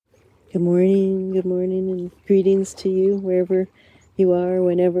good morning, and greetings to you wherever you are,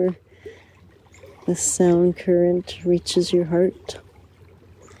 whenever the sound current reaches your heart.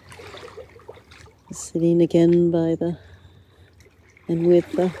 Sitting again by and with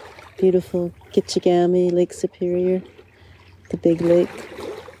the beautiful Kitchigami, Lake Superior, the big lake,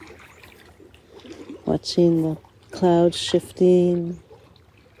 watching the clouds shifting,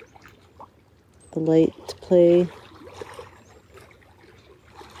 the light play.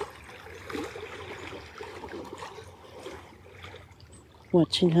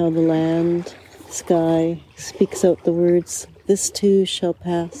 Watching how the land, sky, speaks out the words, "This too shall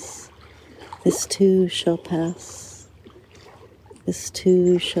pass, this too shall pass, this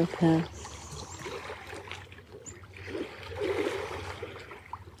too shall pass."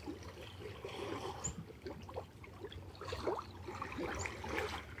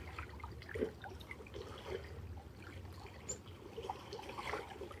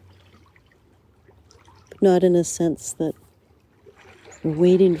 But not in a sense that we're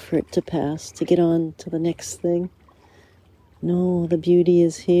waiting for it to pass to get on to the next thing. No, the beauty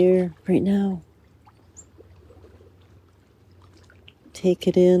is here right now. Take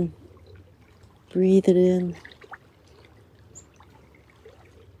it in. Breathe it in.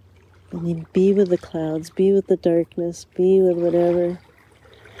 And you be with the clouds, be with the darkness, be with whatever.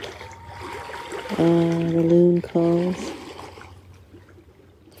 The loon calls.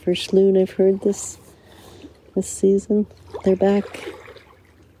 First loon I've heard this season. They're back.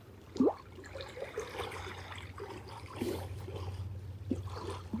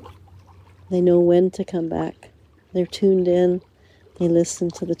 They know when to come back. They're tuned in. They listen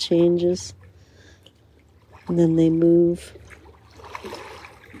to the changes. And then they move.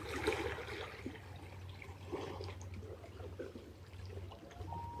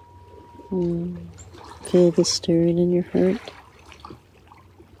 Feel the stirring in your heart.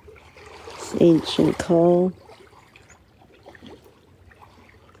 This ancient call.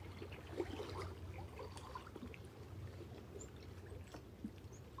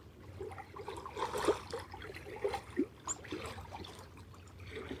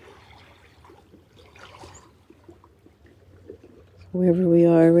 Wherever we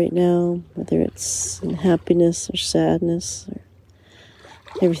are right now, whether it's in happiness or sadness or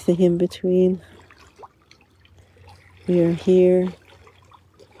everything in between, we are here,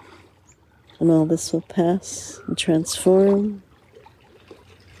 and all this will pass and transform,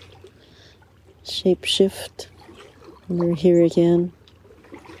 shape shift, and we're here again,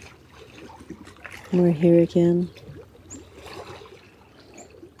 and we're here again.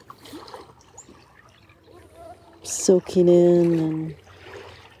 Soaking in and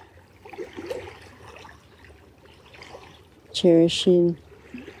cherishing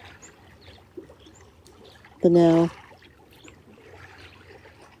the now.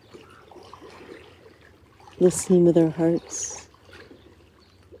 Listening with our hearts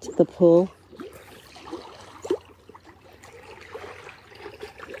to the pull.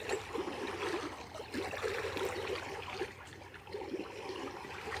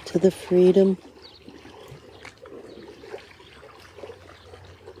 To the freedom.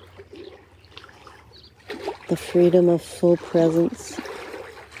 The freedom of full presence.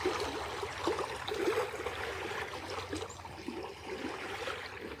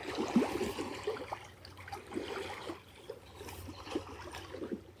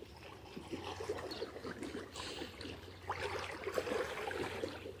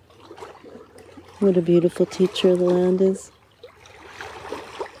 What a beautiful teacher the land is.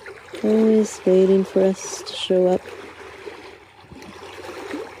 Always waiting for us to show up.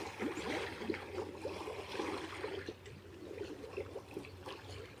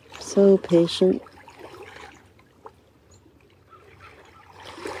 So patient.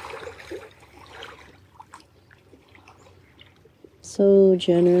 So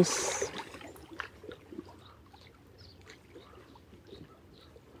generous.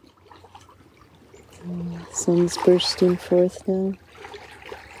 Sun's bursting forth now.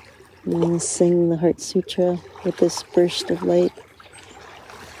 I'm going to sing the Heart Sutra with this burst of light.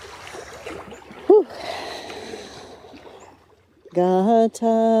 Whew.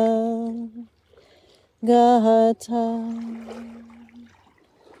 Gata, Gata,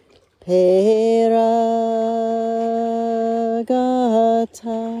 Pera,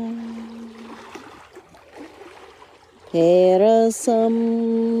 Gata, Pera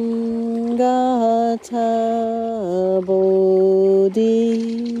Samgata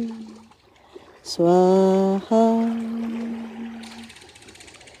Bodhi Swaha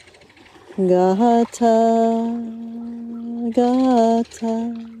Gata Gata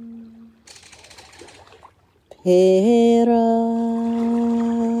Pera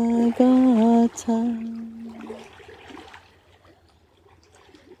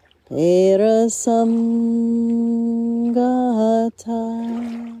Perasamgata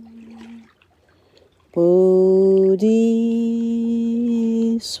Bodhi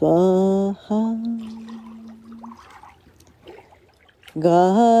Swaha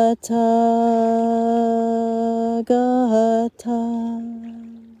Gata Gata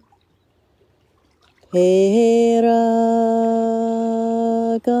Pera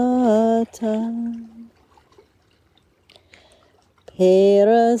Gata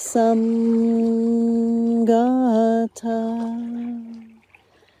Perasamgata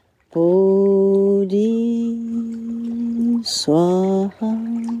Bodhi Swaha.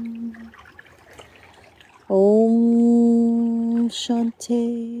 Om Shanti.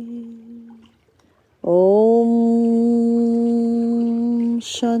 Om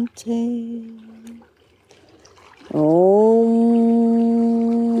Shanti. Om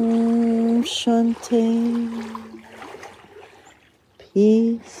Shanti.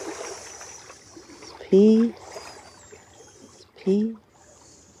 Peace, peace, peace.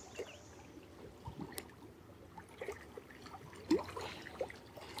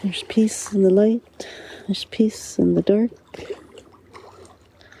 There's peace in the light. There's peace in the dark.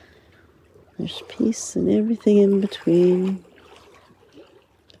 There's peace in everything in between.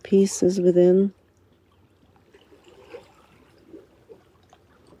 The peace is within.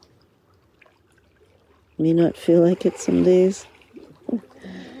 May not feel like it some days, but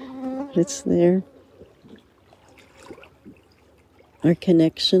it's there. Our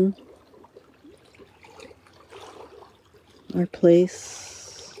connection, our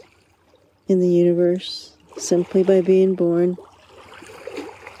place in the universe, simply by being born,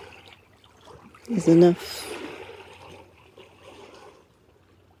 is enough.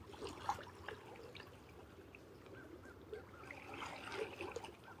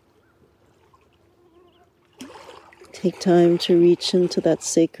 Take time to reach into that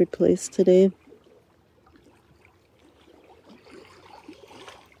sacred place today.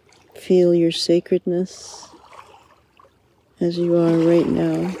 Feel your sacredness as you are right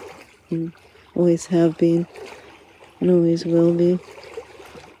now, and always have been, and always will be.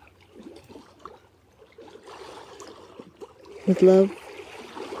 With love,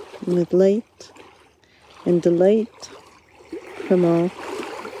 and with light, and delight from all.